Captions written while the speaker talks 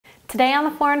Today on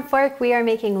the Fork and Fork, we are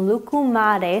making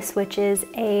loukoumades, which is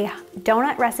a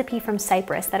donut recipe from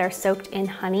Cyprus that are soaked in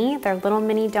honey. They're little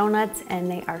mini donuts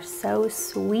and they are so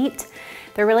sweet.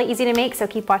 They're really easy to make, so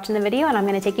keep watching the video and I'm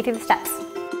gonna take you through the steps.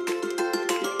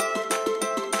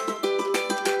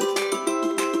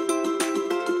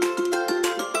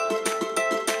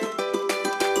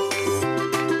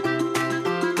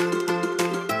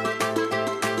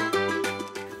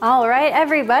 All right,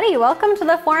 everybody, welcome to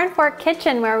the Fork and Fork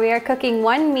kitchen, where we are cooking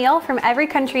one meal from every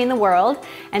country in the world.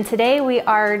 And today we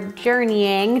are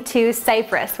journeying to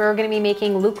Cyprus, where we're gonna be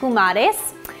making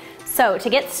loukoumades. So to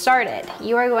get started,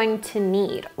 you are going to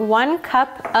need 1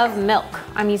 cup of milk.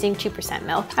 I'm using 2%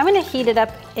 milk. I'm gonna heat it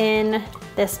up in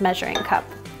this measuring cup.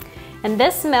 And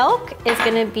this milk is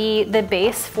gonna be the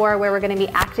base for where we're gonna be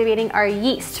activating our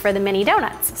yeast for the mini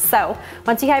donuts. So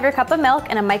once you have your cup of milk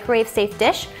in a microwave safe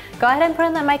dish, go ahead and put it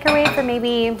in the microwave for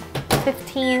maybe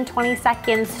 15, 20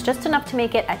 seconds, just enough to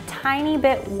make it a tiny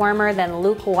bit warmer than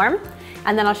lukewarm.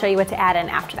 And then I'll show you what to add in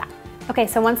after that. Okay,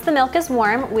 so once the milk is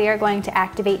warm, we are going to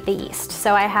activate the yeast.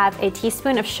 So I have a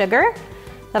teaspoon of sugar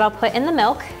that I'll put in the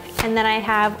milk. And then I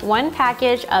have 1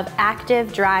 package of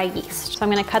active dry yeast. So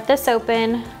I'm gonna cut this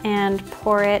open and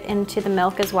pour it into the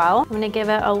milk as well. I'm gonna give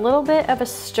it a little bit of a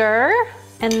stir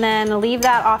and then leave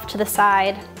that off to the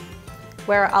side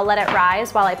where I'll let it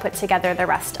rise while I put together the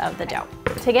rest of the dough.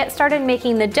 To get started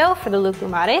making the dough for the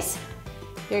loukoumades,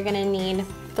 you're gonna need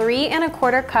 3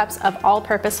 1/4 cups of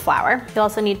all-purpose flour. You'll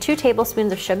also need 2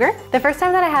 tablespoons of sugar. The first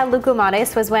time that I had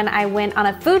loukoumades was when I went on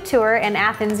a food tour in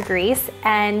Athens, Greece,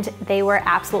 and they were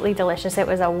absolutely delicious. It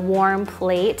was a warm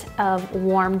plate of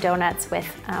warm donuts with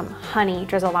honey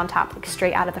drizzled on top, like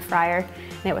straight out of the fryer,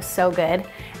 and it was so good.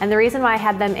 And the reason why I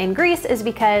had them in Greece is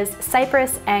because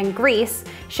Cyprus and Greece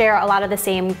share a lot of the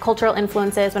same cultural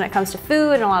influences when it comes to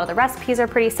food, and a lot of the recipes are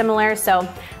pretty similar. So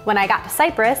when I got to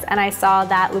Cyprus and I saw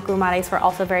that loukoumades were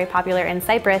also very popular in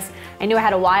Cyprus, I knew I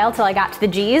had a while till I got to the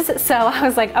G's, so I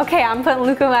was like, okay, I'm putting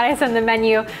loukoumades on the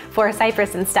menu for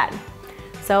Cyprus instead.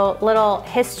 So little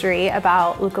history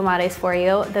about loukoumades for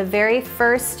you. The very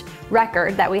first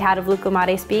record that we had of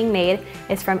loukoumades being made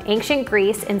is from ancient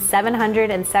Greece in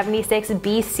 776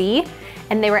 BC,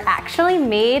 and they were actually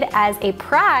made as a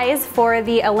prize for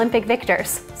the Olympic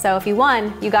victors. So if you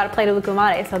won, you got a plate of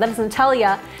loukoumades. So that doesn't tell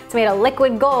you it's made of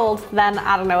liquid gold, then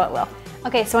I don't know what will.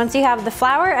 Okay, so once you have the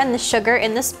flour and the sugar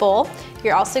in this bowl,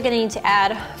 you're also gonna need to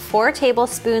add 4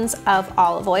 tablespoons of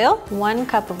olive oil, 1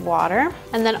 cup of water,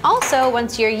 and then also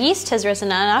once your yeast has risen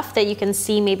enough that you can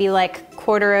see maybe like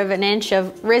 1/4 of an inch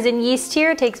of risen yeast here,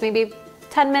 it takes maybe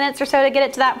 10 minutes or so to get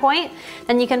it to that point,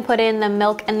 then you can put in the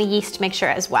milk and the yeast mixture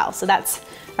as well. So that's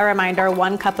a reminder,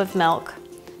 1 cup of milk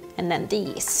and then the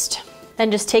yeast. Then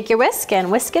just take your whisk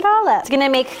and whisk it all up. It's gonna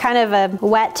make kind of a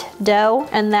wet dough,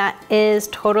 and that is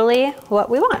totally what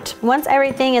we want. Once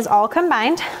everything is all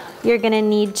combined, you're gonna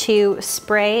need to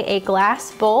spray a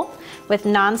glass bowl with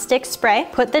non-stick spray.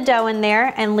 Put the dough in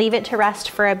there and leave it to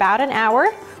rest for about an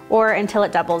hour or until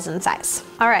it doubles in size.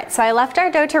 All right, so I left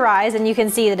our dough to rise, and you can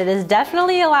see that it is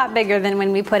definitely a lot bigger than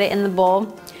when we put it in the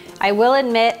bowl. I will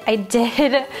admit I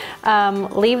did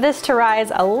leave this to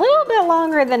rise a little bit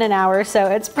longer than an hour, so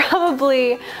it's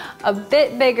probably a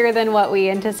bit bigger than what we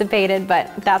anticipated,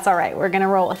 but that's all right, we're gonna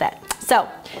roll with it. So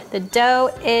the dough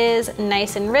is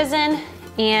nice and risen,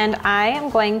 and I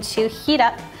am going to heat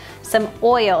up some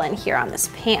oil in here on this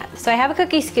pan. So I have a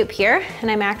cookie scoop here, and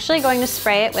I'm actually going to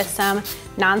spray it with some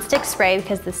non-stick spray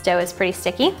because this dough is pretty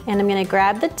sticky. And I'm gonna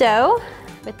grab the dough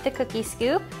with the cookie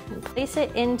scoop and place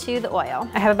it into the oil.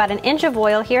 I have about 1 inch of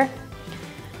oil here,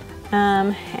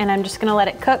 and I'm just gonna let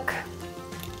it cook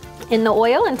in the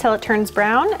oil until it turns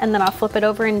brown, and then I'll flip it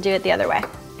over and do it the other way.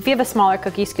 If you have a smaller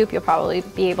cookie scoop, you'll probably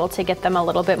be able to get them a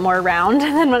little bit more round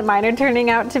than what mine are turning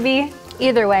out to be.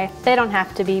 Either way, they don't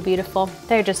have to be beautiful.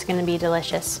 They're just gonna be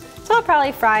delicious. So I'll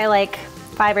probably fry like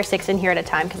 5 or 6 in here at a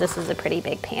time because this is a pretty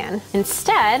big pan.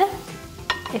 Instead,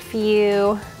 if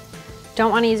you don't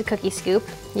want to use a cookie scoop,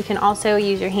 you can also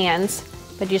use your hands,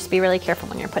 but just be really careful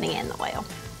when you're putting it in the oil.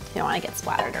 You don't want to get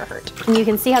splattered or hurt. And you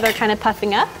can see how they're kind of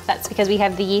puffing up. That's because we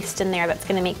have the yeast in there that's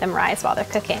going to make them rise while they're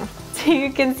cooking. So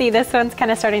you can see this one's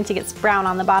kind of starting to get brown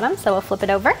on the bottom, so we'll flip it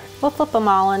over. We'll flip them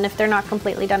all, and if they're not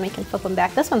completely done, we can flip them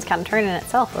back. This one's kind of turning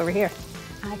itself over here.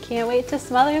 I can't wait to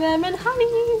smother them in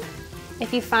honey.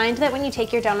 If you find that when you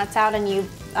take your donuts out and you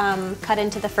cut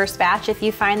into the first batch, if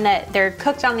you find that they're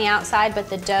cooked on the outside but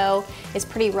the dough is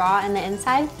pretty raw in the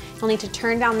inside, you'll need to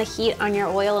turn down the heat on your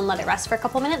oil and let it rest for a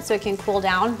couple minutes so it can cool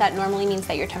down. That normally means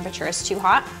that your temperature is too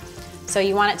hot. So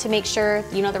you want it to make sure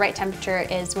you know the right temperature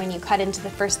is when you cut into the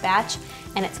first batch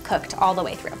and it's cooked all the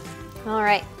way through. All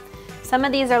right, Some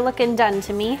of these are looking done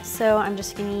to me, so I'm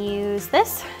just gonna use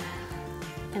this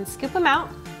and scoop them out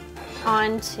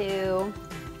onto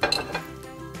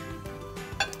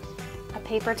a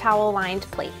paper towel lined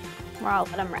plate where I'll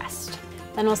let them rest.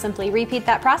 Then we'll simply repeat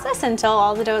that process until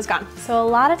all the dough is gone. So a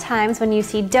lot of times when you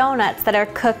see donuts that are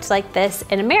cooked like this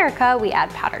in America, we add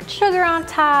powdered sugar on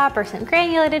top or some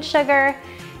granulated sugar.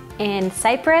 In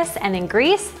Cyprus and in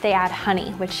Greece, they add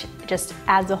honey, which just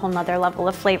adds a whole nother level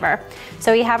of flavor.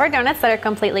 So we have our donuts that are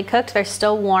completely cooked. They're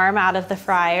still warm out of the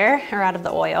fryer or out of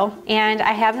the oil. And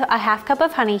I have a half cup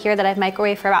of honey here that I've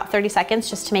microwaved for about 30 seconds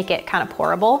just to make it kind of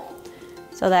pourable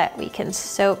so that we can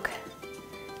soak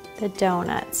the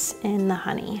donuts in the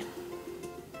honey.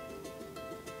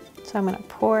 So I'm gonna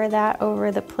pour that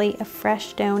over the plate of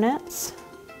fresh donuts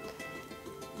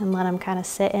and let them kind of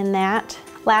sit in that.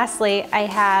 Lastly, I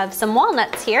have some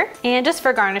walnuts here, and just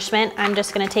for garnishment, I'm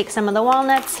just gonna take some of the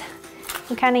walnuts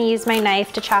and kind of use my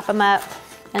knife to chop them up,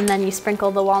 and then you sprinkle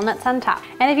the walnuts on top.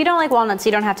 And if you don't like walnuts,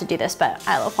 you don't have to do this, but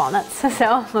I love walnuts, so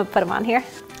I'm gonna put them on here.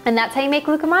 And that's how you make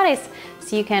loukoumades.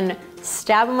 So you can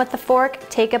stab them with the fork,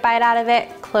 take a bite out of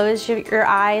it, close your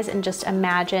eyes, and just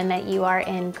imagine that you are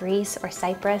in Greece or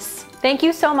Cyprus. Thank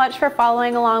you so much for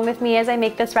following along with me as I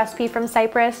make this recipe from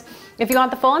Cyprus. If you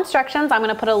want the full instructions, I'm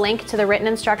gonna put a link to the written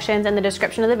instructions in the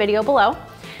description of the video below.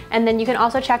 And then you can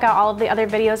also check out all of the other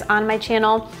videos on my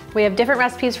channel. We have different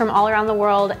recipes from all around the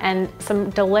world and some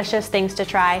delicious things to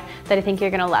try that I think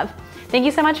you're gonna love. Thank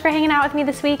you so much for hanging out with me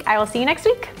this week. I will see you next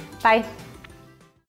week. Bye.